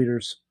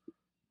cheerleaders.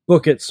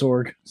 Book it,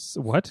 Sorg.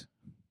 What?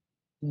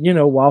 You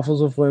know,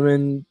 waffles with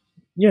women.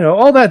 You know,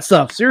 all that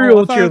stuff. Cereal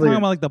with I thought you were cheerleaders. talking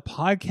about like the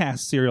podcast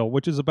serial,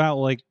 which is about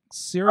like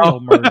serial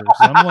murders.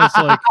 I'm almost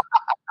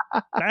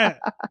like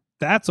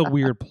that's a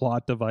weird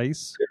plot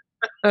device.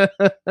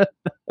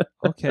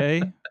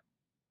 Okay.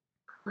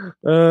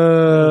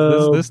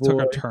 This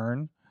took a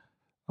turn.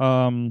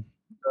 And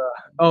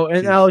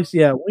Alex,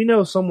 yeah, we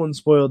know someone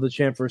spoiled the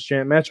champ vs.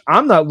 champ match.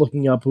 I'm not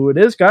looking up who it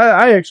is.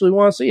 I actually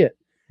want to see it.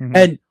 Mm-hmm.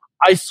 And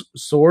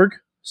Sorg,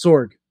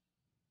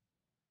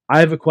 I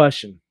have a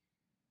question.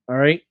 All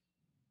right.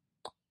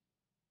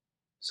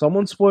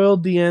 Someone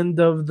spoiled the end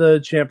of the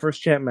champ vs.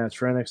 champ match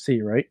for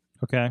NXT, right?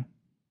 Okay.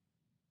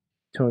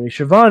 Tony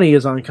Schiavone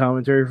is on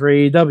commentary for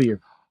AEW.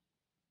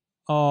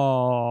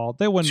 Oh,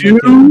 they wouldn't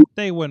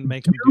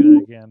make him do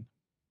that again.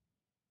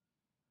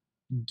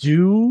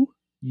 Do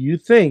you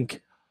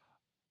think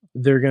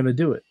they're going to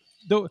do it?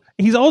 Though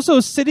he's also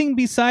sitting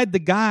beside the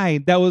guy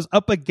that was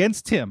up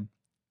against him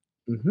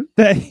Mm-hmm.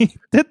 that he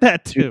did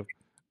that to.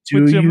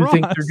 Do with Jim you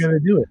think Ross. they're going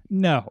to do it?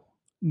 No.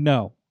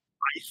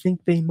 I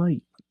think they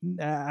might.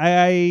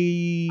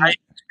 I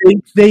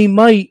think they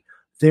might.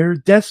 They're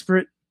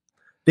desperate.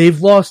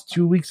 They've lost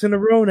 2 weeks in a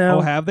row now.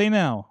 Oh, have they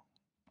now?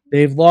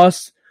 They've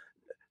lost.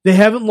 They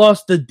haven't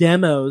lost the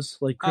demos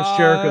like Chris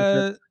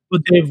Jericho did,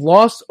 but they've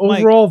lost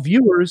overall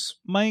viewers.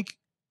 Mike,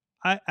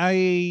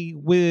 I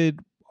would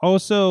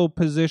also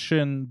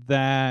position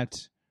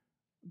that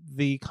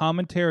the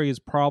commentary is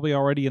probably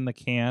already in the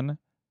can.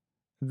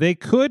 They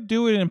could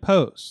do it in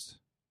post.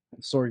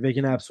 Sorg, they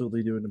can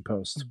absolutely do it in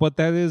post. But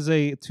that is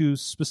to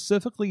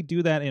specifically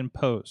do that in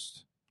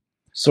post.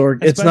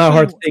 Sorg, it's not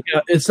hard to take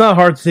out. It's not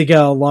hard to take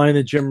out a line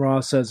that Jim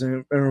Ross says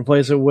and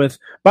replace it with.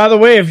 By the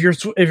way, if you're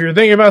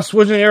thinking about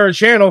switching the other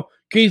channel,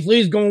 Keith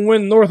Lee's going to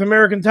win North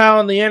American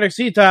title and the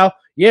NXT title.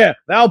 Yeah,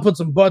 that'll put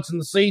some butts in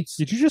the seats.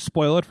 Did you just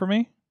spoil it for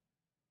me?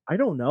 I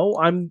don't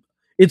know.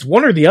 It's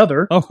one or the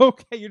other. Oh,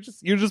 okay.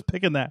 You're just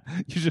picking that.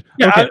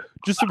 Yeah,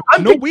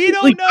 okay. We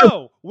don't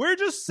know. We're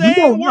just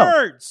saying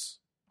words.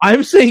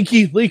 I'm saying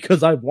Keith Lee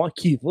because I want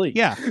Keith Lee.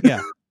 Yeah.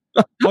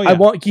 Oh, yeah. I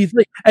want Keith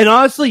Lee. And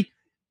honestly,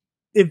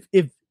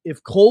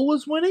 if Cole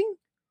was winning,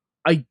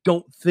 I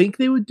don't think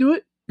they would do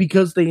it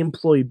because they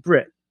employ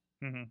Britt.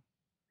 Mm-hmm.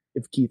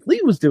 If Keith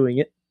Lee was doing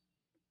it,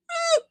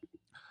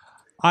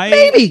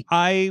 maybe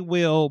I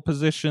will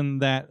position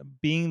that,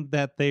 being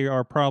that they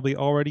are probably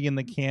already in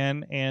the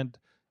can and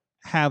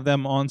have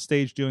them on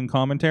stage doing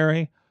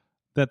commentary,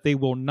 that they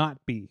will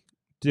not be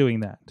doing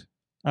that.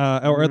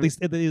 Or at least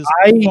it is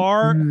I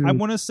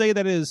want to say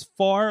that it is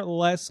far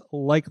less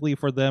likely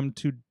for them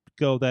to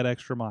go that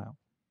extra mile.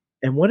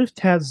 And what if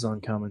Taz is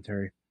on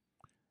commentary?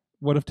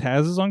 What if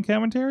Taz is on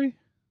commentary?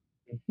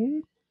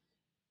 Mm-hmm.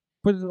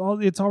 But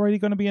it's already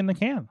going to be in the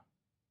can.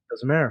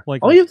 Doesn't matter.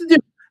 Like, all you have to do,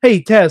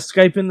 hey, Taz,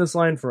 Skype in this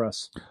line for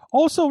us.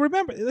 Also,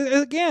 remember,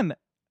 again,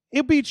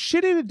 it'd be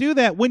shitty to do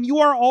that when you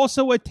are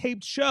also a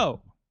taped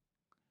show.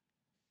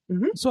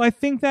 Mm-hmm. So I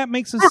think that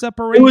makes a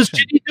separation. It was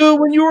shitty to do it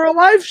when you were a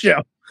live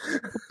show.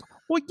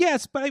 Well,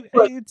 yes, but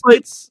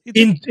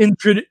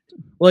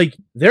like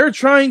they're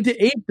trying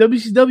to ape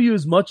WCW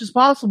as much as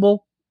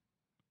possible.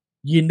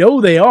 You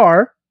know they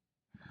are.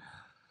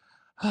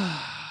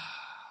 I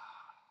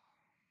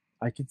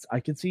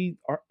could see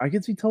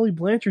Tully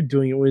Blanchard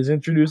doing it when he's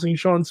introducing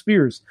Shawn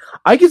Spears.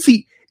 I could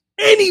see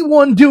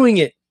anyone doing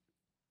it.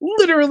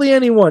 Literally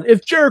anyone.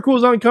 If Jericho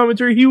was on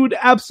commentary, he would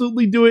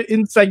absolutely do it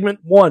in segment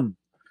 1.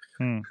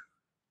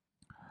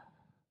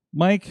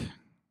 Mike,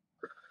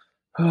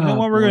 you know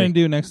what we're going to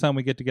do next time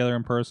we get together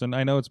in person?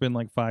 I know it's been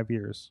like 5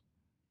 years.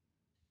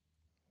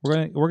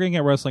 We're going to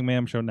get Wrestling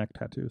Mayhem Show neck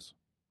tattoos.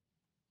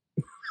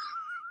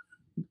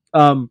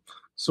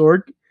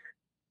 Sorg,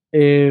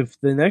 if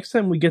the next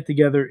time we get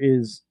together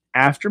is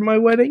after my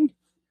wedding,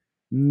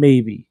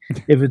 maybe.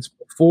 If it's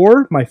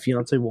before, my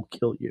fiance will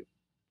kill you.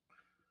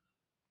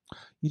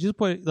 You just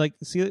put, like,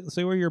 see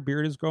where your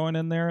beard is growing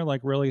in there,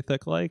 like really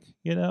thick, like,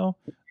 you know?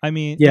 I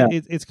mean, yeah.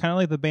 It's kind of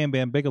like the Bam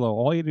Bam Bigelow.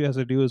 All you has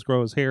to do is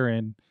grow his hair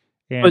in.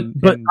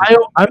 But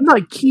I'm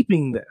not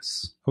keeping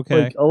this.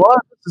 Okay. Like, a lot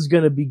of this is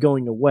going to be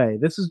going away.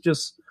 This is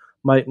just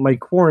my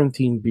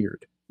quarantine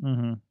beard.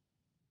 Mm-hmm.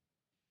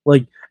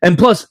 Like, and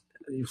plus,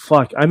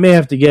 fuck, I may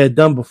have to get it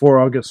done before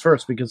August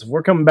 1st because if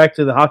we're coming back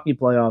to the hockey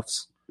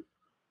playoffs,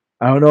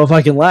 I don't know if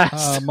I can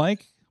last.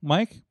 Mike?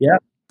 Yeah.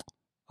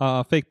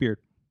 Fake beard.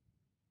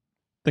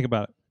 Think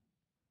about it.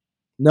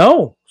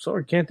 No,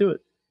 sorry, can't do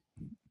it.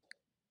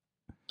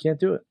 Can't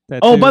do it.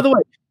 By the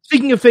way,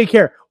 speaking of fake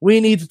hair, we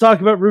need to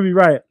talk about Ruby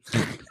Riott.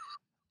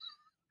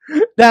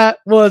 That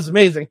was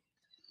amazing.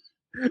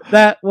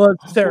 That was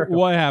hysterical.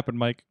 What happened,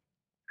 Mike?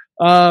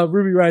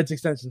 Ruby Riott's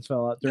extensions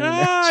fell out during the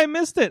match. I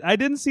missed it. I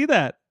didn't see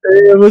that.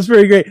 It was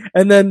very great.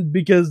 And then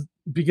because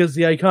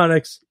the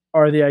Iconics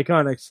are the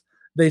Iconics,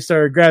 they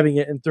started grabbing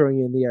it and throwing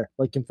it in the air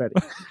like confetti.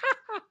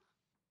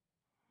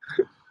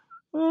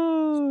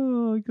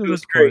 Oh, it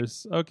was of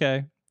course. Great.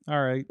 Okay.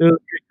 All right.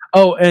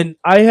 Oh, and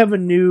I have a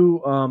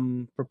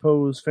new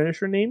proposed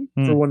finisher name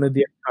for one of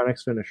the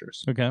Iconics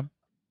finishers. Okay.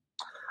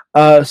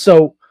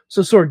 So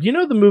Sorg, you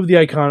know the move the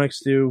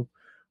Iconics do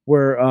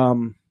where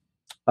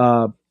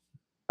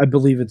I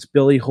believe it's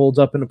Billy holds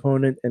up an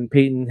opponent and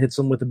Peyton hits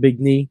him with a big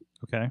knee.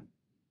 Okay.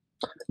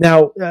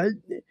 Now,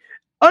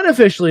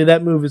 unofficially,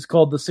 that move is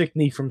called the sick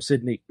knee from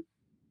Sydney.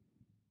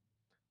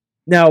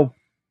 Now,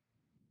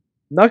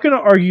 not going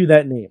to argue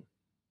that name.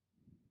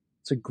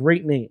 It's a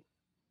great name.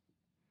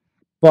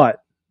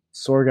 But,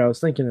 Sorg, I was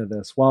thinking of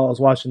this while I was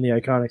watching the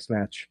Iconics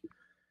match.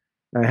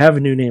 I have a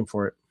new name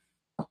for it.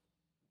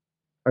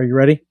 Are you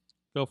ready?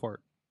 Go for it.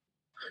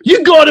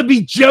 You gotta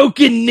be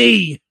joking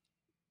me!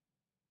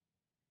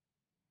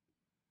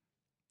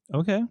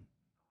 Okay.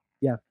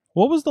 Yeah.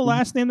 What was the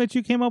last name that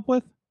you came up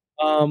with?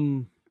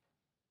 Oh,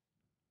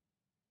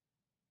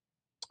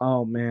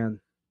 man.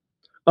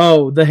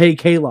 Oh, the Hey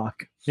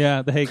K-Lock.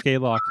 Yeah, the Hey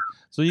K-Lock.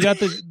 So you got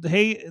the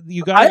Hey,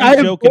 you got I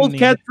have both me.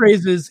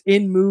 Catchphrases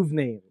in move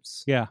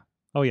names. Yeah.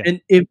 Oh, yeah.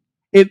 And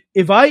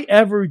if I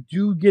ever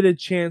do get a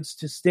chance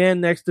to stand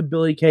next to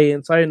Billy Kay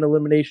inside an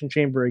elimination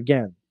chamber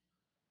again,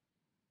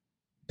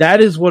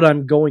 that is what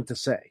I'm going to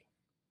say.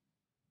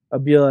 I'll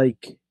be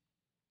like,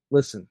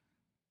 listen,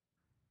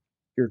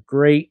 you're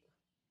great.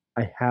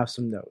 I have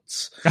some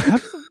notes.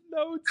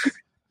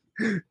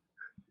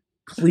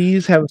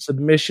 Please have a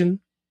submission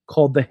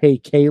called the Hey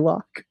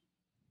K-Lock.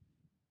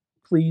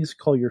 Please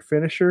call your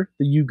finisher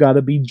the You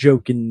Gotta Be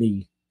Joking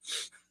Knee.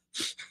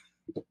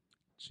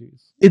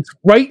 Jeez. It's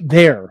right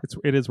there.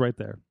 It is right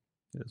there.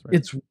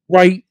 It's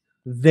right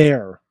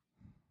there.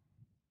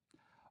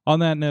 On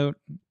that note,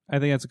 I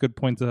think that's a good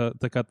point to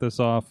cut this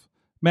off.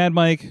 Mad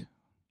Mike,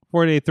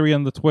 483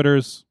 on the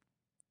Twitters.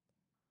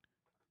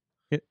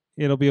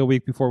 It'll be a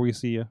week before we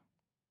see you.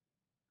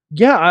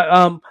 Yeah,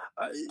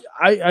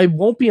 I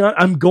won't be on.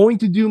 I'm going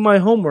to do my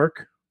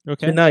homework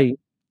tonight.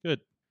 Good.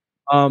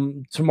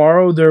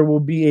 Tomorrow there will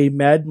be a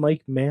Mad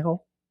Mike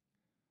mail.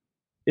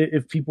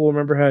 If people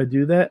remember how to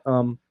do that,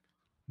 I'll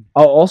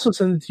also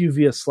send it to you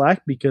via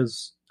Slack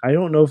because I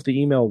don't know if the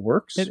email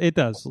works. It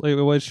does.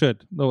 It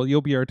should. Well,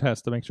 you'll be our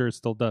test to make sure it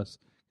still does.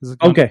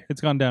 Okay.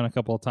 It's gone down a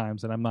couple of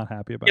times, and I'm not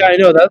happy about it. Yeah, I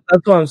know.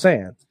 That's what I'm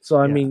saying. So,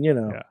 I mean,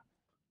 Yeah.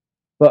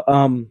 But,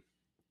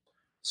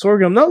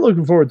 Sorg, I'm not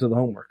looking forward to the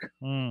homework.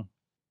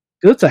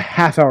 It's a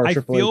half-hour I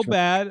Triple feel H.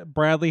 bad.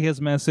 Bradley has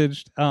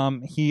messaged.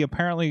 He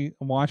apparently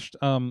watched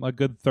a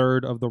good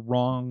third of the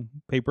wrong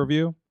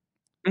pay-per-view.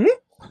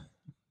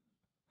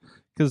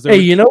 Because Hey,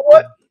 you know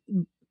what?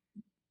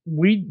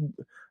 We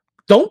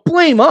don't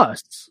blame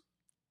us.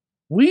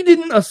 We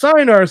didn't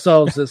assign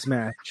ourselves this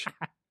match.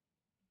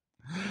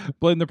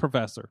 blame the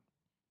professor.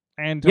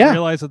 And to Yeah.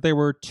 realize that there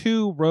were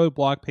 2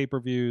 Roadblock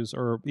pay-per-views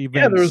or events.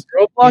 Yeah, there was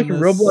Roadblock in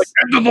and the Roadblock s-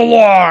 End of the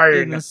Line.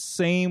 in the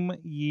same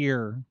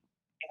year.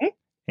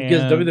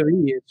 Because And-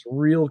 WWE is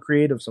real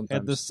creative sometimes.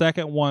 And the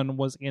second one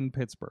was in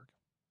Pittsburgh.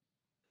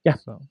 Yeah.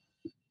 So,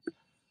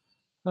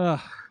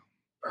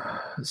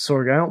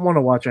 Sorg, I don't want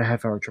to watch a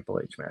half-hour Triple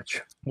H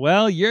match.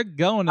 well, you're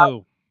going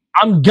to.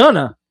 I'm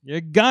gonna.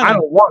 You're gonna. I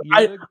don't want.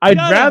 You're I'd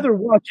gonna. rather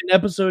watch an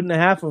episode and a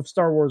half of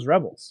Star Wars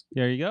Rebels.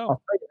 There you go. I'll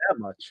tell you that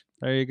much.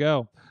 There you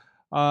go.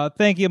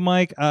 Thank you,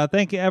 Mike.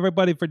 Thank you,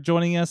 everybody, for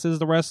joining us. This is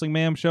the Wrestling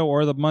Mayhem Show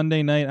or the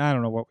Monday Night. I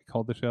don't know what we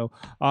called the show.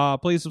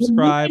 Please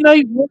subscribe.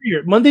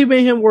 Monday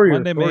Mayhem Warrior.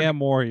 Monday Mayhem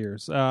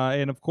Warriors.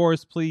 And of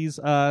course, please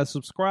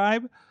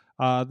subscribe.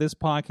 This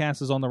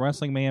podcast is on the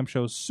Wrestling Mayhem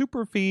Show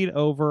super feed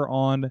over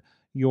on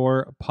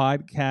your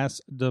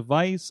podcast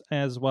device,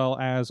 as well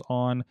as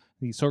on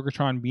the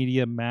Sorgatron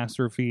Media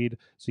master feed.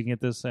 So you can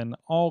get this in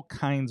all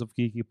kinds of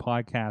geeky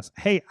podcasts.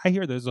 Hey, I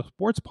hear there's a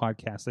sports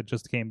podcast that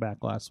just came back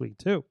last week,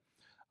 too.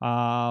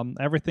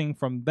 Everything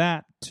from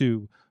that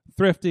to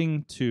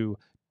thrifting to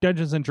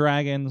Dungeons and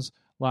Dragons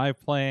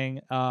live playing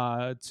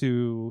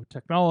to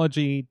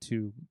technology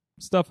to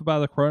stuff about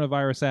the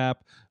coronavirus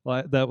app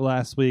that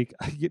last week.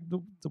 It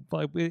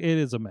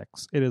is a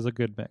mix. It is a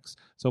good mix.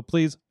 So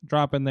please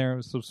drop in there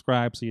and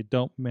subscribe so you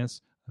don't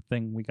miss a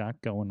thing we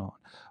got going on.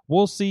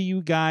 We'll see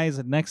you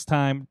guys next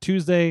time,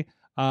 Tuesday,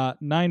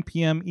 9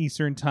 p.m.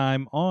 Eastern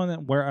time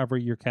on wherever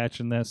you're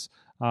catching this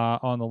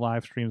on the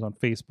live streams on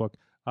Facebook,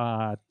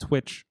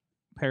 Twitch,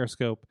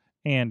 Periscope,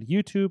 and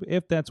YouTube.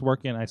 If that's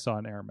working, I saw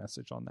an error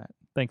message on that.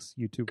 Thanks,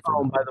 YouTube.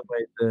 For by the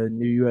way, the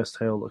new U.S.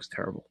 title looks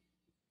terrible.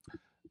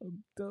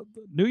 the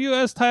new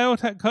U.S. title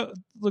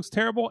looks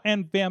terrible,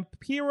 and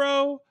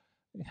Vampiro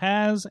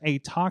has a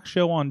talk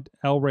show on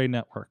El Rey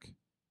Network.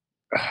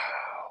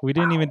 We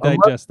didn't even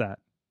digest that.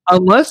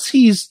 Unless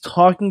he's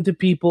talking to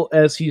people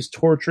as he's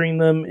torturing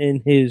them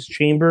in his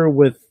chamber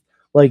with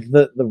like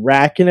the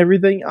rack and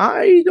everything,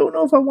 I don't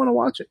know if I want to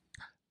watch it.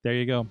 There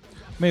you go.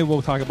 Maybe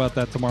we'll talk about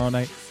that tomorrow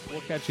night.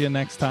 We'll catch you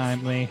next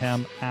time.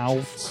 Mayhem out.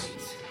 Wait,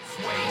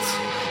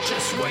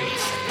 just wait,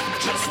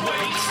 just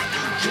wait,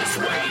 just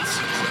wait,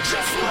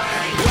 just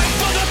wait. Wait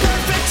for the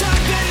perfect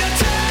time, then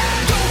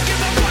attack. Don't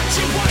give up what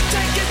you want,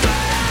 take it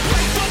back.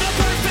 Wait for the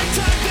perfect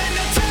time, then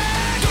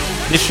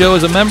attack. This show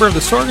is a member of the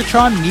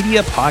Sorgatron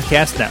Media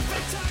Podcast Network.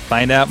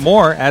 Find out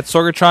more at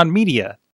sorgatronmedia.com.